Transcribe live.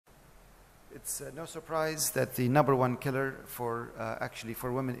It's no surprise that the #1 killer for actually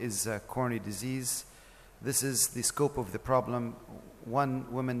for women is coronary disease. This is the scope of the problem.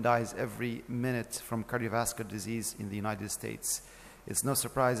 1 woman dies every minute from cardiovascular disease in the United States. It's no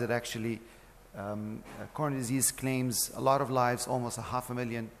surprise that actually coronary disease claims a lot of lives, almost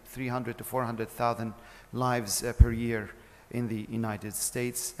 500,000, 300 to 400,000 lives per year in the United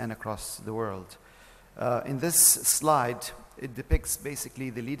States and across the world. In this slide, it depicts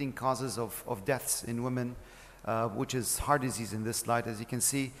basically the leading causes of deaths in women, which is heart disease in this slide. As you can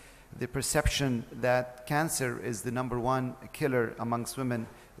see, the perception that cancer is the #1 killer amongst women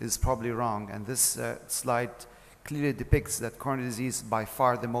is probably wrong. And this slide clearly depicts that coronary disease is by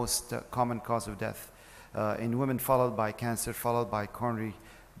far the most common cause of death in women, followed by cancer, followed by coronary,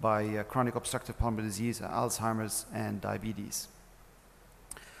 by chronic obstructive pulmonary disease, Alzheimer's, and diabetes.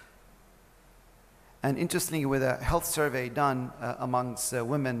 And interestingly, with a health survey done amongst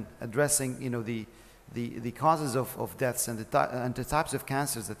women addressing, the causes of deaths and the types of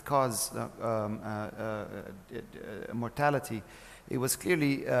cancers that cause mortality, it was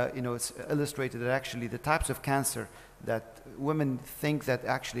clearly, it's illustrated that actually the types of cancer that women think that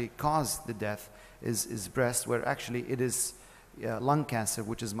actually cause the death is breast, where actually it is lung cancer,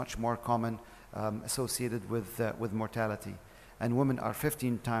 which is much more common associated with mortality. And women are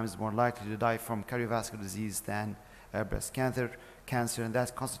 15 times more likely to die from cardiovascular disease than breast cancer, and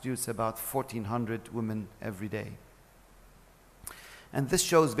that constitutes about 1,400 women every day. And this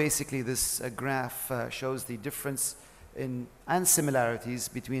shows basically, this graph shows the difference and similarities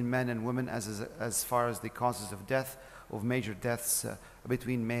between men and women as far as the causes of death, of major deaths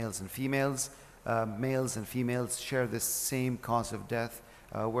between males and females. Males and females share the same cause of death,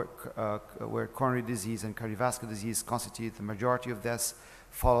 where coronary disease and cardiovascular disease constitute the majority of deaths,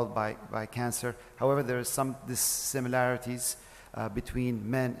 followed by cancer. However, there are some dissimilarities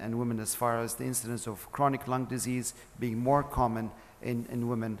between men and women as far as the incidence of chronic lung disease being more common in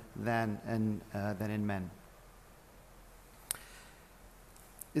women than in men.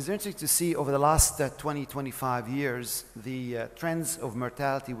 It's interesting to see over the last 20-25 years the trends of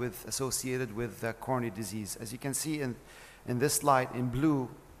mortality associated with coronary disease. As you can see in this slide in blue,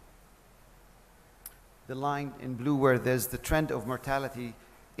 the line in blue where there's the trend of mortality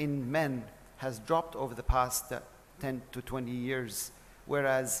in men has dropped over the past 10 to 20 years,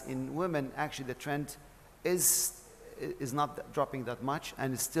 whereas in women actually the trend is not dropping that much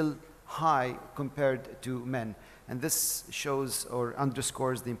and is still high compared to men. And this shows or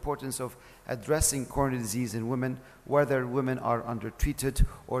underscores the importance of addressing coronary disease in women, whether women are undertreated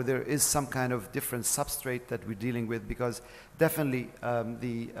or there is some kind of different substrate that we're dealing with, because definitely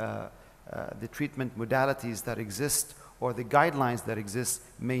the treatment modalities that exist or the guidelines that exist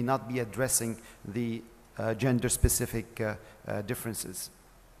may not be addressing the gender-specific differences.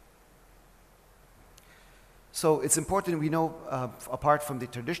 So it's important we know, apart from the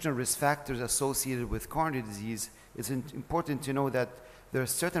traditional risk factors associated with coronary disease, it's important to know that there are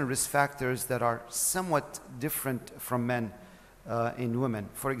certain risk factors that are somewhat different from men in women.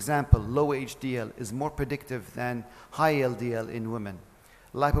 For example, low HDL is more predictive than high LDL in women.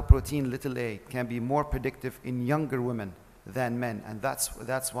 Lipoprotein a can be more predictive in younger women than men, and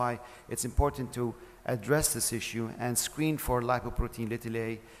that's why it's important to address this issue and screen for lipoprotein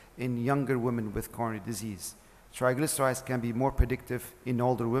a in younger women with coronary disease. Triglycerides can be more predictive in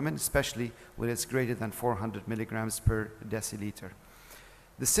older women, especially when it's greater than 400 milligrams per deciliter.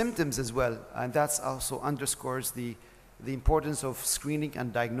 The symptoms as well, and that also underscores the importance of screening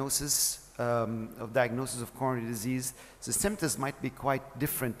and diagnosis of coronary disease. The symptoms might be quite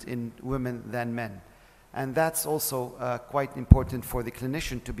different in women than men. And that's also quite important for the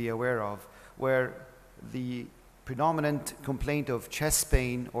clinician to be aware of, where the predominant complaint of chest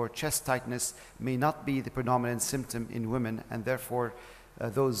pain or chest tightness may not be the predominant symptom in women, and therefore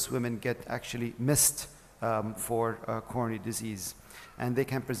those women get actually missed for coronary disease. And they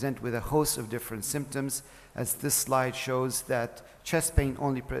can present with a host of different symptoms, as this slide shows that chest pain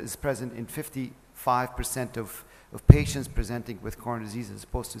only is present in 55% of patients presenting with coronary disease, as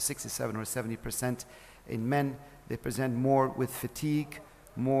opposed to 67 or 70% in men. They present more with fatigue,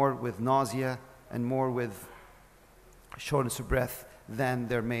 more with nausea, and more with shortness of breath than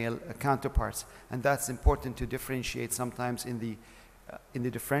their male counterparts. And that's important to differentiate sometimes in the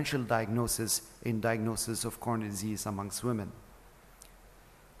differential diagnosis of coronary disease amongst women.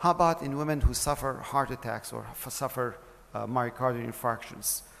 How about in women who suffer heart attacks or suffer myocardial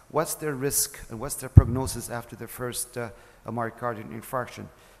infarctions? What's their risk and what's their prognosis after their first myocardial infarction?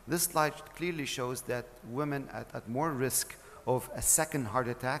 This slide clearly shows that women at more risk of a second heart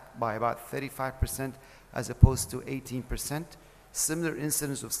attack by about 35%, as opposed to 18% similar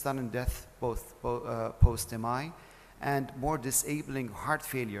incidence of sudden death post-MI, and more disabling heart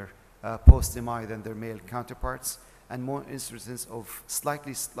failure post-MI than their male counterparts, and more instances of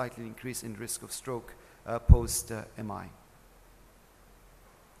slightly increase in risk of stroke post-MI.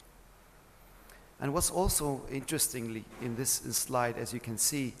 And what's also interestingly in this slide, as you can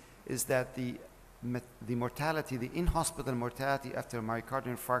see, is that the mortality, the in-hospital mortality after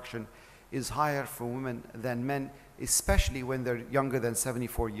myocardial infarction is higher for women than men, especially when they're younger than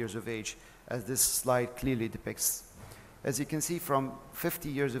 74 years of age, as this slide clearly depicts. As you can see, from 50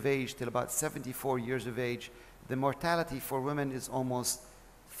 years of age till about 74 years of age, the mortality for women is almost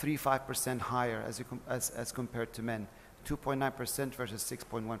 3-5% higher as compared to men. 2.9% versus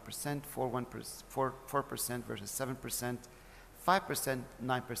 6.1%, 4% versus 7%, 5%,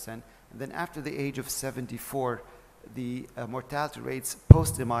 9%. And then after the age of 74, the mortality rates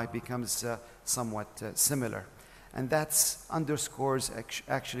post-MI becomes somewhat similar. And that underscores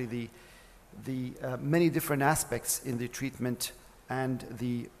actually the many different aspects in the treatment and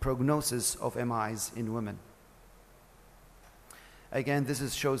the prognosis of MIs in women. Again, this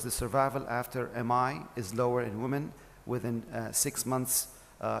shows the survival after MI is lower in women within 6 months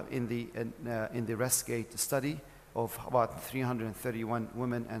in the REST-GATE study of about 331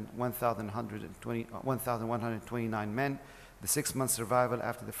 women and 1,129 men. The 6-month survival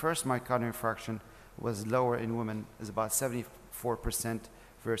after the first myocardial infarction was lower in women, is about 74%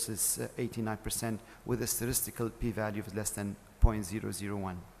 versus 89%, with a statistical p-value of less than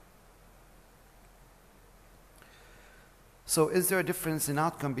 0.001. So is there a difference in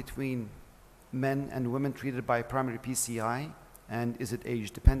outcome between men and women treated by primary PCI, and is it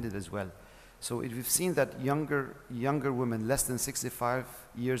age dependent as well? So we've seen that younger women less than 65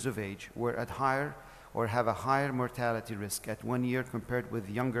 years of age were at higher or have a higher mortality risk at 1 year compared with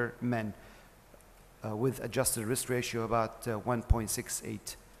younger men with adjusted risk ratio about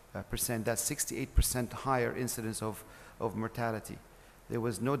 1.68%. That's 68% higher incidence of mortality. There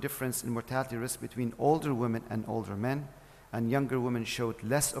was no difference in mortality risk between older women and older men, and younger women showed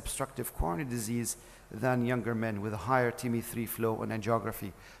less obstructive coronary disease than younger men with a higher TIMI-3 flow and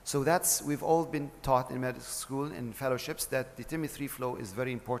angiography. So we've all been taught in medical school and fellowships that the TIMI-3 flow is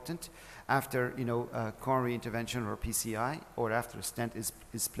very important after coronary intervention or PCI, or after a stent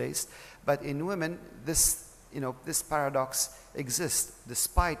is placed. But in women, this paradox exists.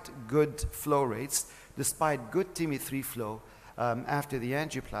 Despite good flow rates, despite good TIMI-3 flow after the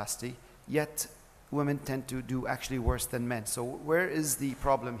angioplasty, yet women tend to do actually worse than men. So where is the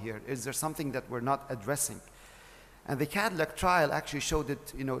problem here? Is there something that we're not addressing? And the Cadillac trial actually showed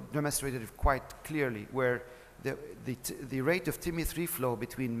it, demonstrated it quite clearly, where the rate of TIMI-3 flow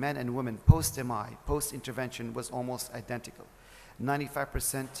between men and women post-MI, post-intervention, was almost identical,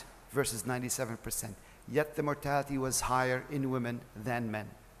 95% versus 97%. Yet the mortality was higher in women than men.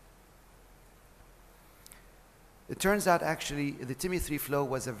 It turns out actually the TIMI-3 flow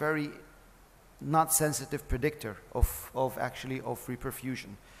was a very not sensitive predictor of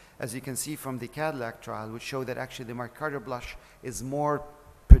reperfusion. As you can see from the Cadillac trial, which showed that actually the myocardial blush is more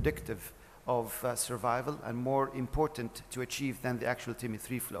predictive of survival and more important to achieve than the actual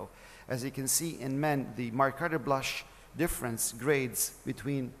TIMI-3 flow. As you can see in men, the myocardial blush difference grades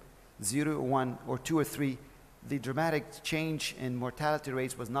between 0, 1, or 2 or 3, the dramatic change in mortality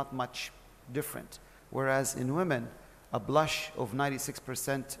rates was not much different. Whereas in women, a blush of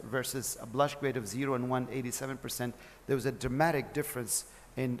 96% versus a blush grade of 0 and 1, 87%, there was a dramatic difference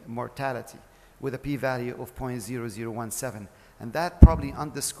in mortality with a p-value of 0.0017. And that probably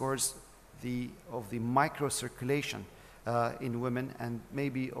underscores the microcirculation in women, and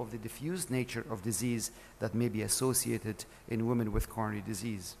maybe of the diffuse nature of disease that may be associated in women with coronary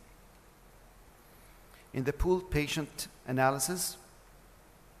disease. In the pooled patient analysis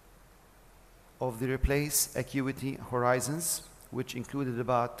of the replace acuity horizons, which included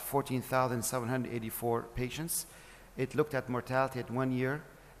about 14,784 patients, it looked at mortality at 1 year,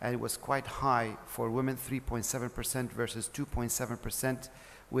 and it was quite high for women, 3.7% versus 2.7%,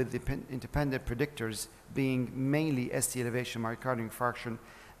 with the independent predictors being mainly ST elevation, myocardial infarction,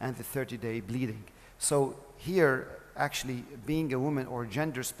 and the 30-day bleeding. So here, actually, being a woman or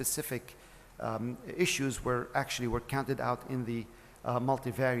gender-specific issues were counted out in the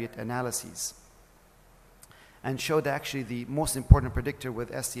multivariate analyses, and showed actually the most important predictor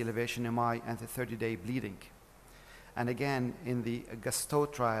with ST elevation, MI, and the 30-day bleeding. And again, in the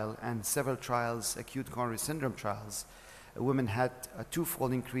Gusteau trial and several trials, acute coronary syndrome trials, women had a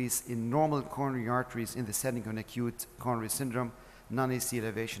twofold increase in normal coronary arteries in the setting of acute coronary syndrome, non-ST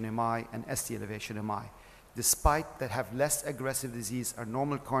elevation MI, and ST elevation MI. Despite that have less aggressive disease, our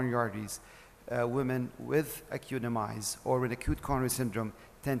normal coronary arteries women with acute MIs or with acute coronary syndrome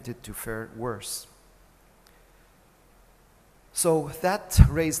tended to fare worse. So that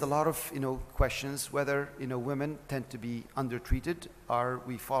raised a lot of questions whether women tend to be undertreated. Are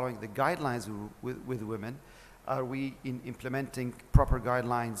we following the guidelines with women? Are we implementing proper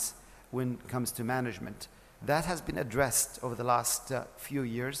guidelines when it comes to management? That has been addressed over the last few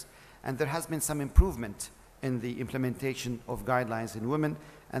years, and there has been some improvement in the implementation of guidelines in women,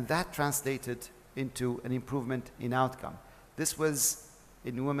 and that translated into an improvement in outcome. This was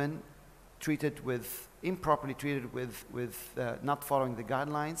in women improperly treated with not following the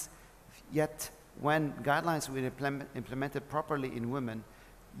guidelines, yet when guidelines were implemented properly in women,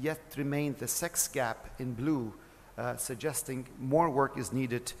 yet remained the sex gap in blue, suggesting more work is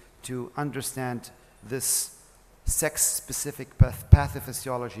needed to understand this sex-specific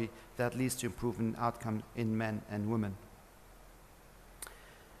pathophysiology that leads to improvement in outcome in men and women.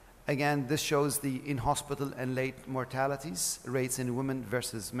 Again, this shows the in-hospital and late mortalities rates in women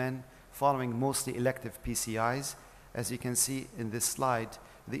versus men following mostly elective PCIs. As you can see in this slide,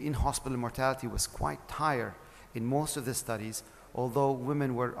 the in-hospital mortality was quite higher in most of the studies, although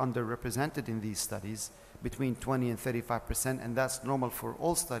women were underrepresented in these studies, between 20 and 35%, and that's normal for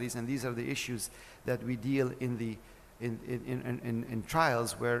all studies, and these are the issues that we deal in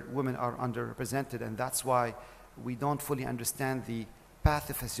trials where women are underrepresented, and that's why we don't fully understand the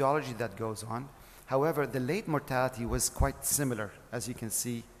pathophysiology that goes on. However, the late mortality was quite similar, as you can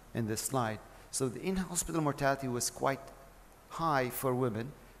see in this slide. So the in-hospital mortality was quite high for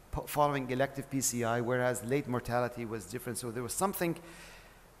women following elective PCI, whereas late mortality was different. So there was something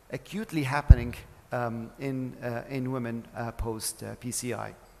acutely happening in women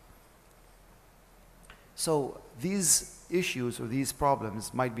post-PCI. So these issues or these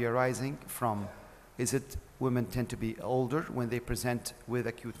problems might be arising from, is it women tend to be older when they present with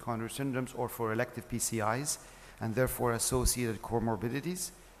acute coronary syndromes or for elective PCIs and therefore associated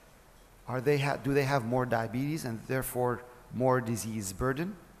comorbidities? Do they have more diabetes and therefore more disease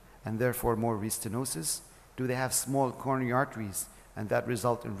burden and therefore more restenosis? Do they have small coronary arteries and that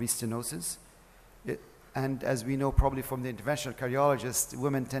result in restenosis? And as we know probably from the interventional cardiologists,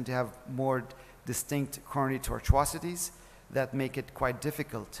 women tend to have more distinct coronary tortuosities that make it quite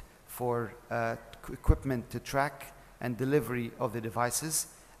difficult for equipment to track and delivery of the devices,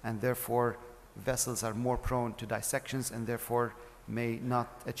 and therefore vessels are more prone to dissections and therefore may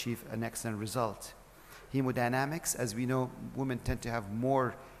not achieve an excellent result. Hemodynamics, as we know, women tend to have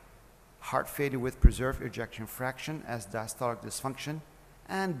more heart failure with preserved ejection fraction as diastolic dysfunction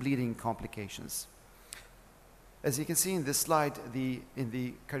and bleeding complications. As you can see in this slide, in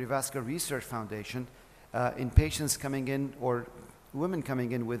the Cardiovascular Research Foundation, in patients coming in or women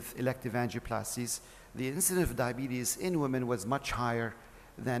coming in with elective angioplasties, the incidence of diabetes in women was much higher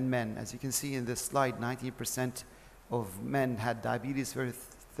than men. As you can see in this slide, 19% of men had diabetes versus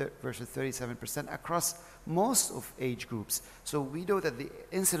 37% across most of age groups. So we know that the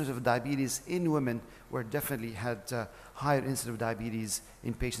incidence of diabetes in women were definitely had higher incidence of diabetes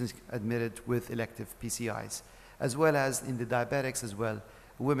in patients admitted with elective PCIs, as well as in the diabetics as well.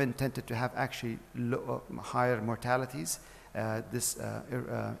 Women tended to have actually higher mortalities,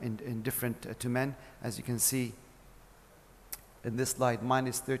 in different to men, as you can see in this slide,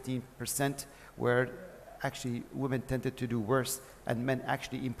 minus 13%, where actually women tended to do worse and men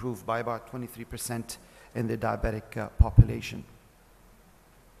actually improved by about 23% in the diabetic population.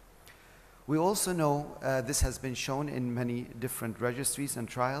 We also know, this has been shown in many different registries and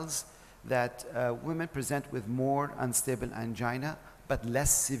trials, that women present with more unstable angina but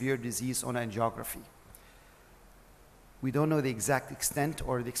less severe disease on angiography. We don't know the exact extent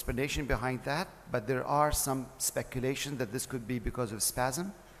or the explanation behind that, but there are some speculation that this could be because of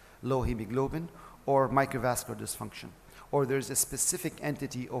spasm, low hemoglobin, or microvascular dysfunction, or there's a specific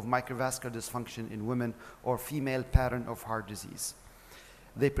entity of microvascular dysfunction in women or female pattern of heart disease.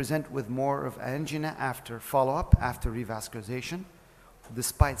 They present with more of angina after follow-up, after revascularization,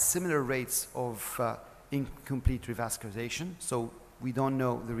 despite similar rates of incomplete revascularization, so we don't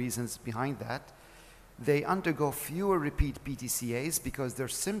know the reasons behind that. They undergo fewer repeat PTCAs because their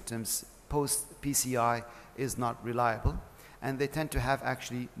symptoms post-PCI is not reliable, and they tend to have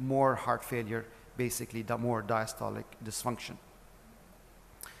actually more heart failure, basically more diastolic dysfunction.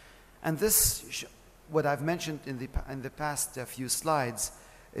 And this, what I've mentioned in the past few slides,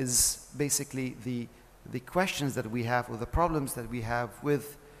 is basically the questions that we have, or the problems that we have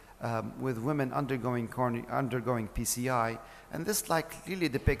with women undergoing PCI. And this slide clearly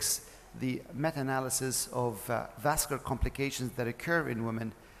depicts the meta-analysis of vascular complications that occur in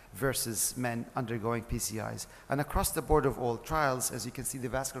women versus men undergoing PCIs. And across the board of all trials, as you can see, the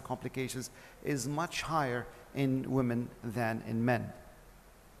vascular complications is much higher in women than in men.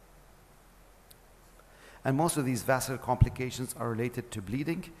 And most of these vascular complications are related to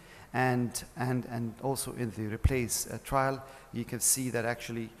bleeding. And also in the replace trial, you can see that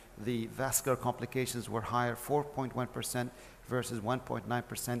actually the vascular complications were higher, 4.1% versus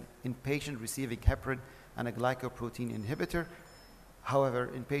 1.9% in patient receiving heparin and a glycoprotein inhibitor. However,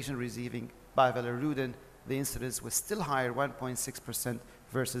 in patient receiving bivalirudin, the incidence was still higher, 1.6%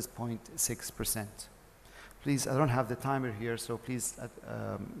 versus 0.6%. Please, I don't have the timer here, so please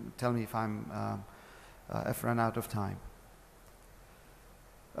tell me if I've run out of time.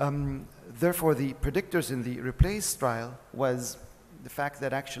 Therefore, the predictors in the replace trial was the fact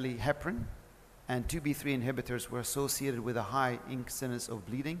that actually heparin and 2B3 inhibitors were associated with a high incidence of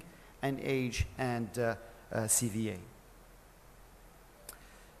bleeding and age and CVA.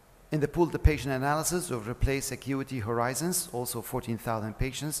 In the pooled patient analysis of replace acuity horizons, also 14,000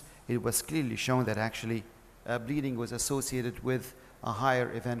 patients, it was clearly shown that actually bleeding was associated with a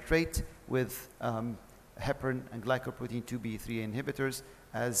higher event rate with heparin and glycoprotein 2B3 inhibitors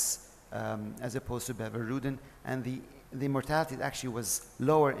as opposed to bivalirudin, and the mortality actually was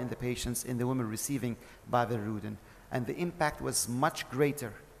lower in the patients, in the women receiving bivalirudin, and the impact was much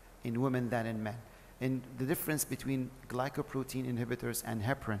greater in women than in men. And the difference between glycoprotein inhibitors and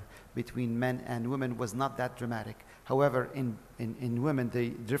heparin between men and women was not that dramatic. However, in women, the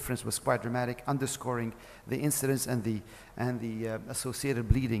difference was quite dramatic, underscoring the incidence and the associated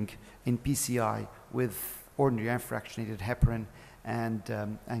bleeding in PCI with ordinary unfractionated heparin and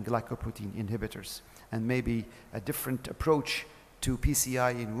glycoprotein inhibitors. And maybe a different approach to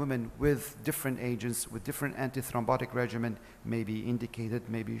PCI in women with different agents, with different antithrombotic regimen may be indicated,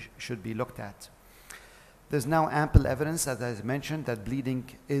 maybe should be looked at. There's now ample evidence, as I mentioned, that bleeding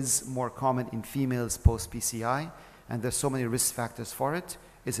is more common in females post-PCI, and there's so many risk factors for it.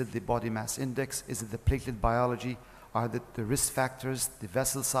 Is it the body mass index? Is it the platelet biology? Are the risk factors, the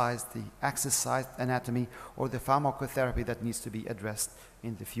vessel size, the axis size anatomy, or the pharmacotherapy that needs to be addressed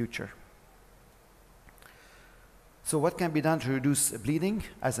in the future? So what can be done to reduce bleeding?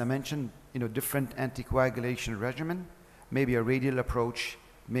 As I mentioned, different anticoagulation regimen, maybe a radial approach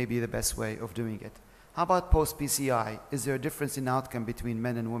may be the best way of doing it. How about post-PCI? Is there a difference in outcome between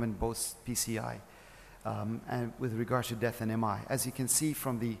men and women post-PCI and with regards to death and MI? As you can see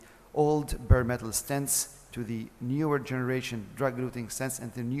from the old bare metal stents to the newer generation drug-eluting stents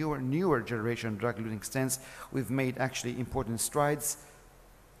and the newer generation drug-eluting stents, we've made actually important strides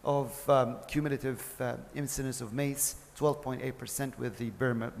of cumulative incidence of MACE, 12.8% with the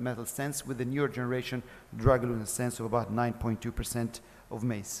bare metal stents, with the newer generation drug-eluting stents of about 9.2% of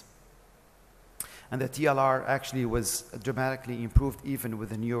MACE. And the TLR actually was dramatically improved even with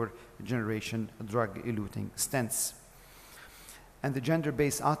the newer generation drug-eluting stents. And the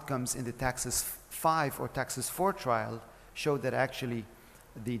gender-based outcomes in the Taxus 5 or Taxus 4 trial showed that actually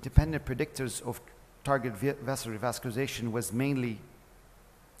the dependent predictors of target vessel revascularization was mainly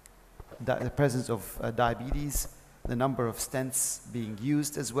the presence of diabetes, the number of stents being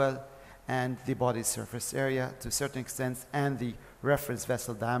used as well, and the body surface area to a certain extent, and the reference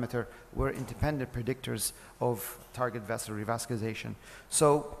vessel diameter were independent predictors of target vessel revascularization.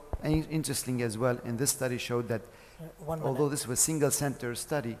 So, interesting as well, in this study showed that although this was a single center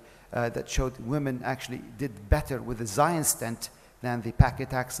study that showed women actually did better with the Zion stent than the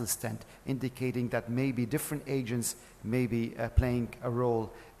paclitaxel stent, indicating that maybe different agents may be playing a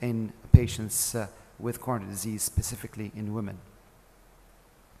role in patients with coronary disease, specifically in women.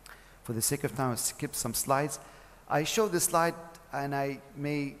 For the sake of time, I'll skip some slides. I showed this slide, and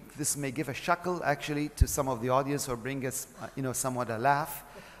this may give a chuckle actually to some of the audience or bring us, somewhat a laugh.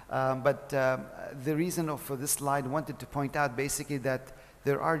 But the reason for this slide, wanted to point out basically that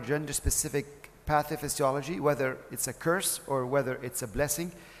there are gender-specific pathophysiology, whether it's a curse or whether it's a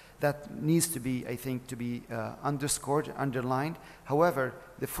blessing, that needs to be, I think, to be underscored, underlined. However,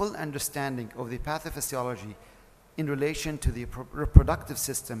 the full understanding of the pathophysiology in relation to the reproductive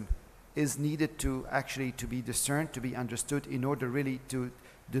system is needed to actually to be discerned, to be understood in order really to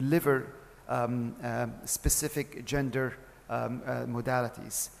deliver specific gender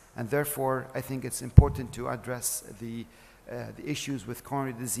modalities. And therefore, I think it's important to address the issues with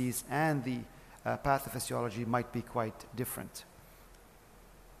coronary disease, and the pathophysiology might be quite different.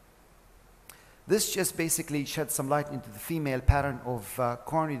 This just basically sheds some light into the female pattern of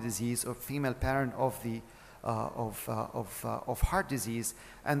coronary disease, or female pattern of the of heart disease.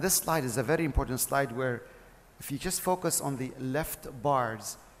 And this slide is a very important slide where, if you just focus on the left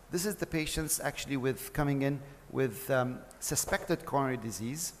bars, this is the patients actually coming in with suspected coronary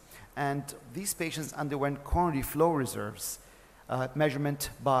disease. And these patients underwent coronary flow reserves measurement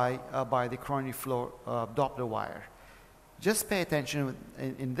by the coronary flow Doppler wire. Just pay attention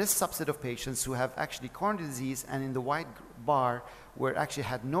in this subset of patients who have actually coronary disease, and in the white bar where actually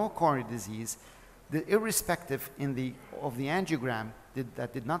had no coronary disease, irrespective of the angiogram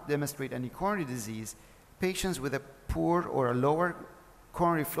that did not demonstrate any coronary disease, patients with a poor or a lower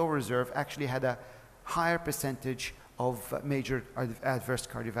coronary flow reserve actually had a higher percentage of major adverse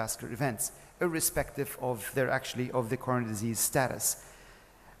cardiovascular events, irrespective of the coronary disease status.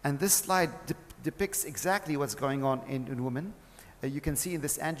 And this slide depicts exactly what's going on in women. You can see in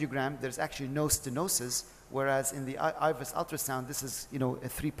this angiogram there's actually no stenosis, whereas in the IVUS ultrasound this is a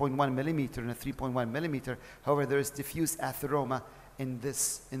 3.1 millimeter and a 3.1 millimeter. However, there is diffuse atheroma in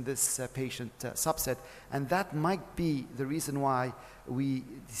this patient subset, and that might be the reason why we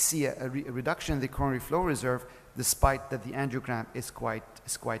see a reduction in the coronary flow reserve, despite that the angiogram is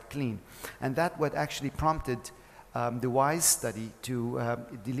quite clean. And that what actually prompted the WISE study to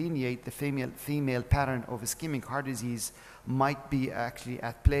delineate the female pattern of ischemic heart disease might be actually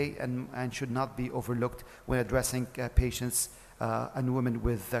at play and should not be overlooked when addressing patients and women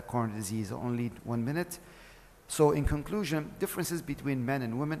with coronary disease. Only 1 minute. So in conclusion, differences between men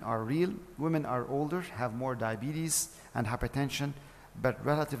and women are real. Women are older, have more diabetes and hypertension, but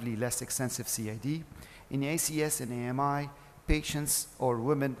relatively less extensive CID. In ACS and AMI, patients or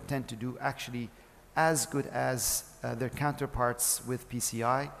women tend to do actually as good as their counterparts with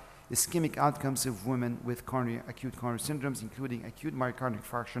PCI. Ischemic outcomes of women with acute coronary syndromes, including acute myocardial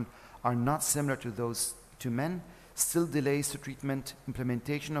infarction, are not similar to those to men. Still, delays to treatment,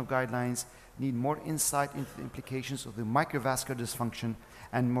 implementation of guidelines need more insight into the implications of the microvascular dysfunction,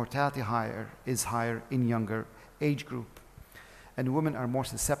 and mortality is higher in younger age group. And women are more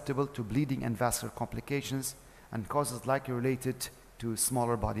susceptible to bleeding and vascular complications, and causes likely related to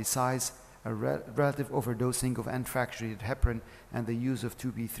smaller body size, a relative overdosing of unfractionated heparin, and the use of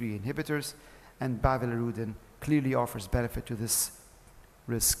 2B3 inhibitors. And bivalirudin clearly offers benefit to this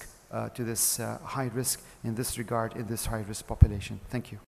risk, high risk in this regard in this high risk population. Thank you.